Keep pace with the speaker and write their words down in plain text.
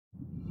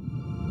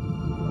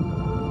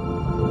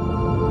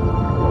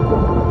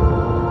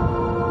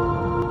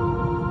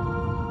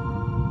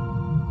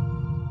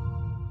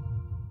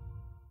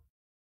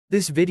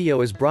This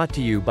video is brought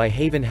to you by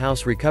Haven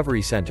House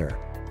Recovery Center.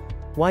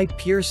 Why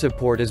peer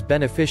support is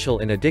beneficial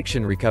in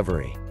addiction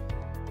recovery.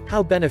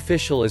 How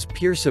beneficial is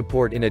peer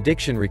support in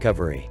addiction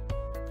recovery?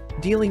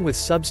 Dealing with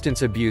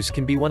substance abuse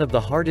can be one of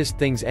the hardest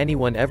things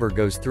anyone ever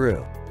goes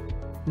through.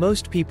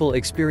 Most people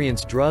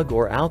experience drug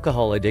or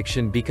alcohol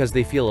addiction because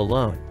they feel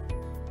alone.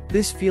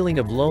 This feeling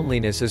of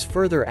loneliness is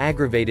further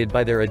aggravated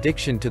by their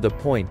addiction to the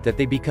point that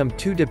they become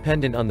too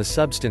dependent on the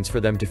substance for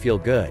them to feel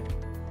good.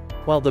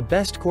 While the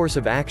best course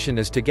of action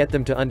is to get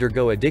them to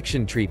undergo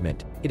addiction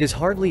treatment, it is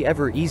hardly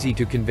ever easy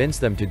to convince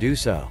them to do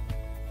so.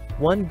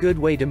 One good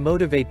way to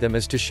motivate them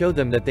is to show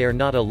them that they are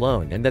not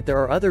alone and that there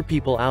are other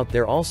people out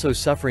there also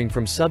suffering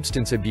from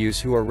substance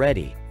abuse who are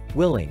ready,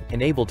 willing,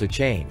 and able to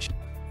change.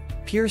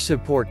 Peer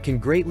support can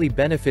greatly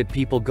benefit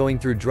people going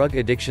through drug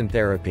addiction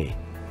therapy.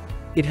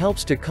 It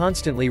helps to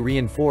constantly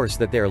reinforce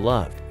that they are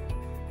loved.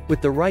 With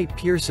the right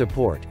peer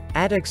support,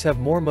 addicts have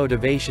more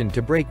motivation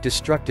to break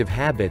destructive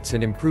habits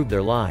and improve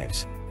their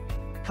lives.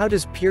 How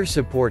does peer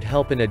support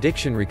help in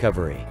addiction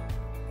recovery?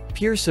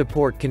 Peer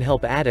support can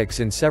help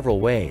addicts in several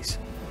ways.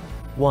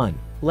 1.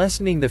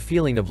 Lessening the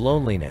feeling of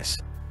loneliness.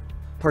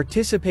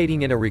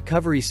 Participating in a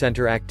recovery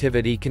center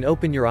activity can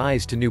open your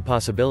eyes to new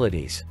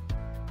possibilities.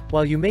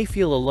 While you may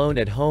feel alone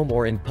at home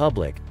or in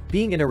public,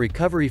 being in a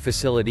recovery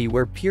facility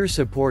where peer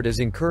support is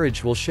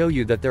encouraged will show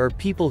you that there are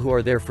people who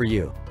are there for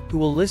you, who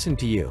will listen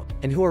to you,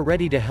 and who are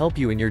ready to help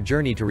you in your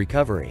journey to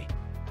recovery.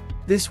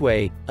 This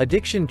way,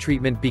 addiction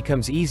treatment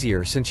becomes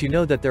easier since you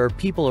know that there are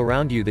people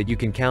around you that you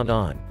can count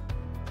on.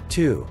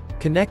 2.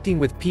 Connecting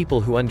with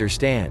people who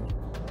understand.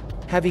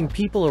 Having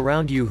people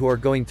around you who are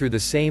going through the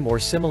same or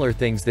similar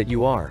things that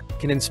you are,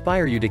 can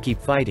inspire you to keep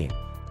fighting.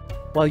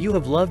 While you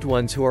have loved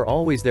ones who are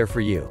always there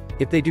for you,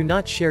 if they do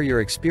not share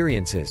your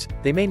experiences,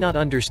 they may not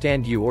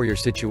understand you or your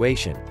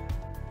situation.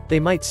 They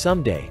might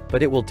someday,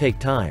 but it will take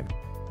time.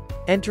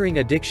 Entering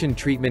addiction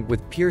treatment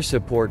with peer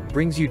support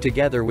brings you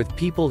together with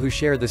people who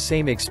share the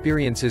same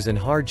experiences and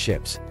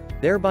hardships,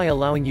 thereby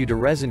allowing you to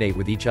resonate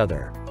with each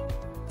other.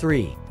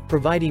 3.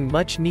 Providing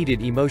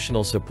much-needed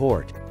emotional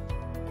support.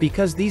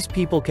 Because these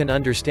people can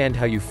understand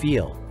how you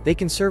feel, they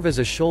can serve as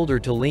a shoulder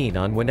to lean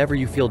on whenever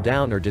you feel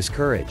down or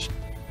discouraged.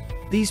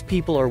 These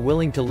people are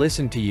willing to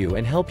listen to you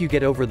and help you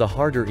get over the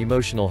harder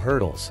emotional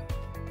hurdles.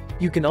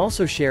 You can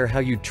also share how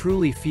you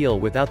truly feel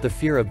without the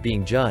fear of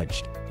being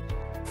judged.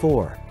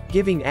 4.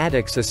 Giving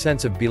addicts a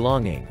sense of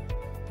belonging.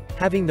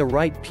 Having the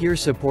right peer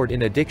support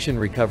in addiction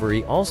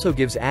recovery also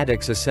gives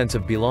addicts a sense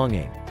of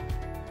belonging.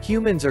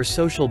 Humans are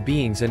social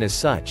beings, and as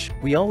such,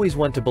 we always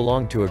want to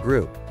belong to a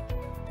group.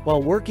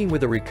 While working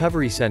with a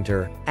recovery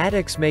center,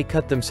 addicts may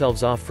cut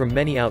themselves off from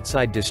many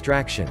outside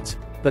distractions,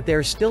 but they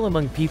are still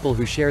among people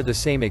who share the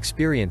same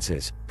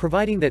experiences,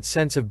 providing that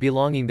sense of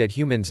belonging that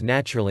humans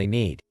naturally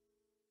need.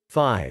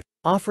 5.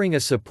 Offering a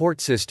support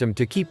system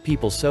to keep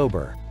people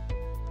sober.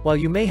 While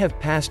you may have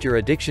passed your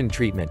addiction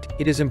treatment,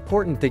 it is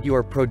important that you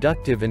are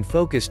productive and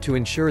focused to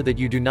ensure that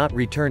you do not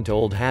return to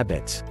old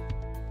habits.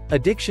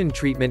 Addiction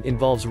treatment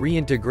involves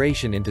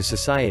reintegration into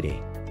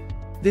society.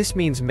 This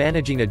means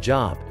managing a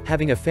job,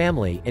 having a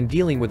family, and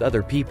dealing with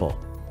other people.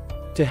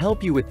 To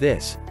help you with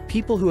this,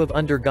 people who have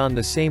undergone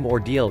the same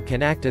ordeal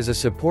can act as a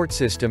support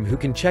system who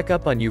can check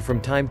up on you from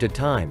time to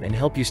time and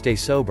help you stay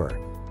sober.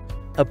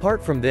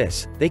 Apart from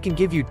this, they can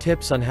give you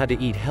tips on how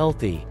to eat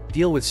healthy,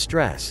 deal with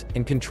stress,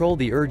 and control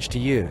the urge to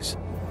use.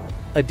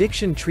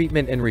 Addiction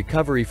treatment and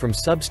recovery from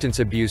substance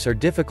abuse are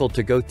difficult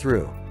to go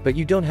through, but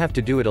you don't have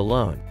to do it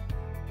alone.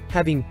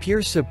 Having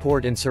peer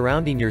support and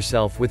surrounding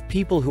yourself with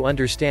people who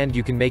understand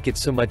you can make it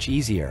so much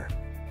easier.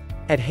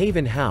 At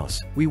Haven House,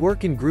 we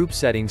work in group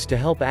settings to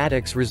help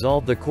addicts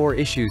resolve the core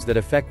issues that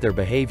affect their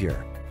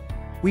behavior.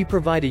 We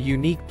provide a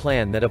unique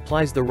plan that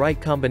applies the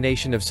right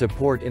combination of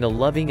support in a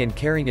loving and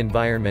caring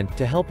environment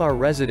to help our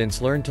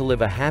residents learn to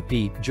live a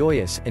happy,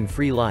 joyous, and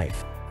free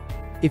life.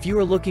 If you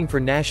are looking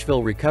for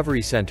Nashville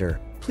Recovery Center,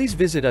 please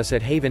visit us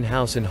at Haven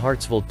House in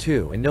Hartsville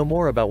too and know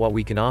more about what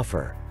we can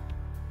offer.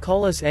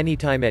 Call us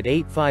anytime at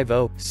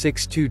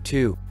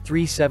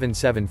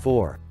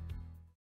 850-622-3774.